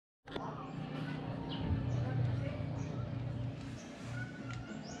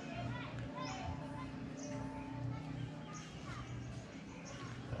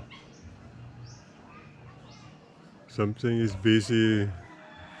Something is busy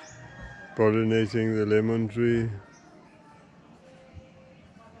pollinating the lemon tree.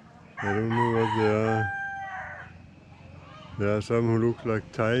 I don't know what they are. There are some who look like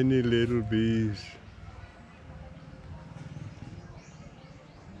tiny little bees.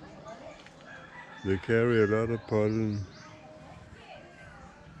 They carry a lot of pollen.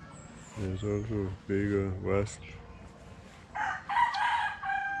 There's also bigger wasps.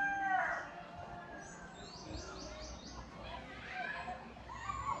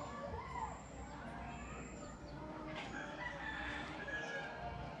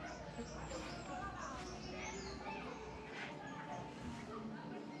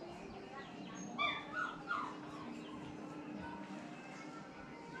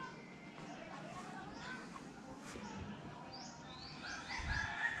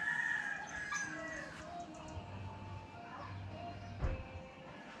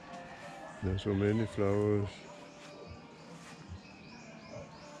 There's so many flowers.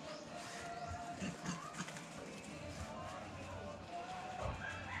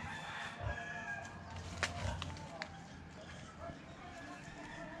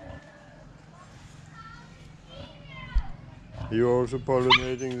 You're also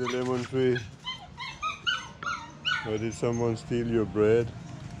pollinating the lemon tree? Or did someone steal your bread?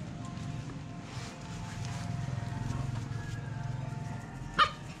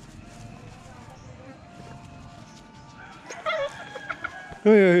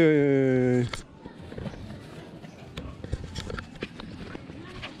 Hey, hey, hey, hey.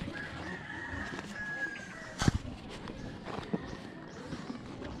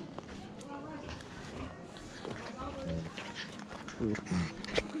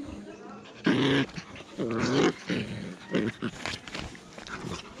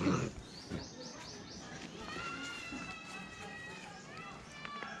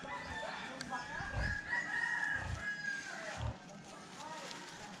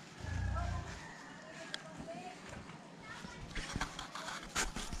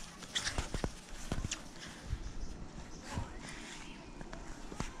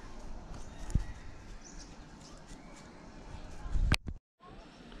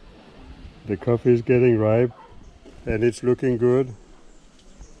 The coffee is getting ripe and it's looking good.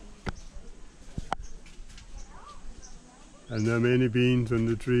 And there are many beans on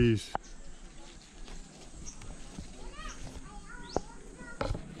the trees.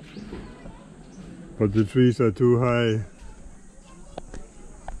 But the trees are too high.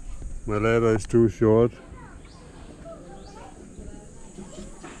 My ladder is too short.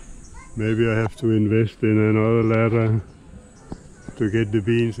 Maybe I have to invest in another ladder to get the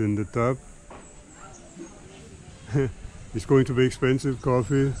beans in the top. It's going to be expensive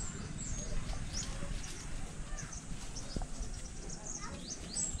coffee.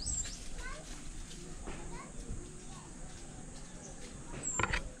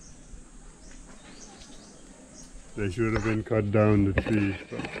 They should have been cut down the trees,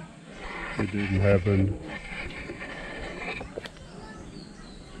 but it didn't happen.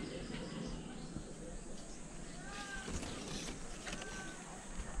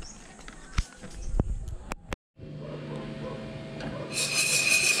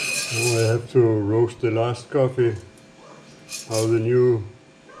 Now I have to roast the last coffee. How the new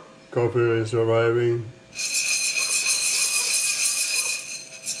coffee is arriving.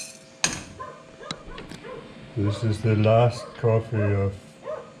 This is the last coffee of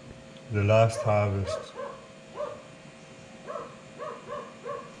the last harvest.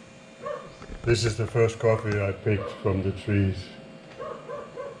 This is the first coffee I picked from the trees.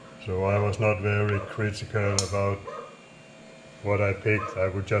 So I was not very critical about what I picked. I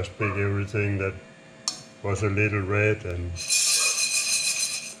would just pick everything that was a little red and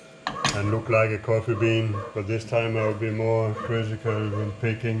looked like a coffee bean. But this time I will be more critical when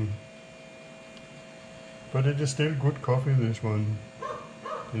picking. But it is still good coffee, this one.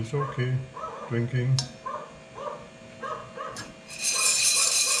 It's okay drinking.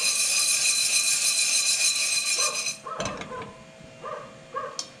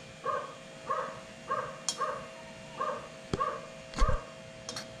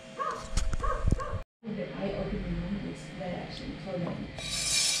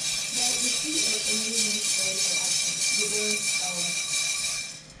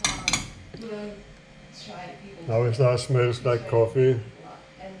 Now it smells like coffee.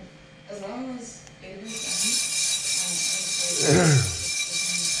 And as long as it is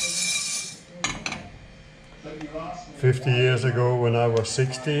 50 years ago, when I was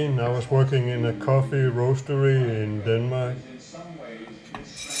 16, I was working in a coffee roastery in Denmark.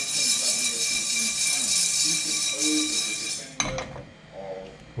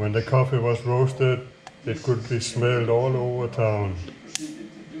 When the coffee was roasted, it could be smelled all over town.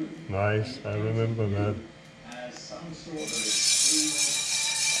 Nice, I remember that.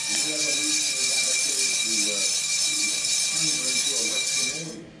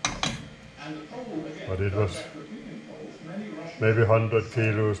 But it was maybe 100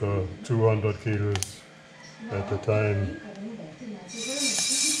 kilos or 200 kilos at the time.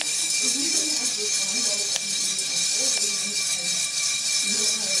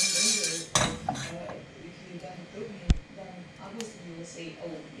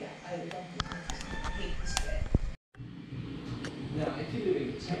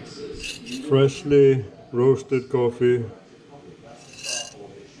 Freshly roasted coffee.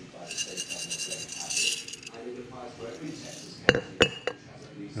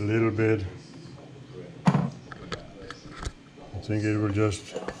 A little bit. I think it will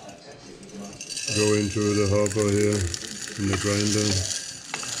just go into the hopper here in the grinder.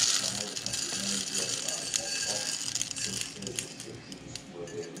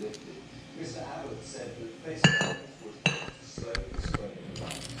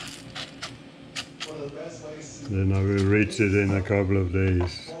 Then I will reach it in a couple of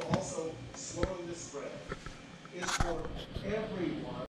days.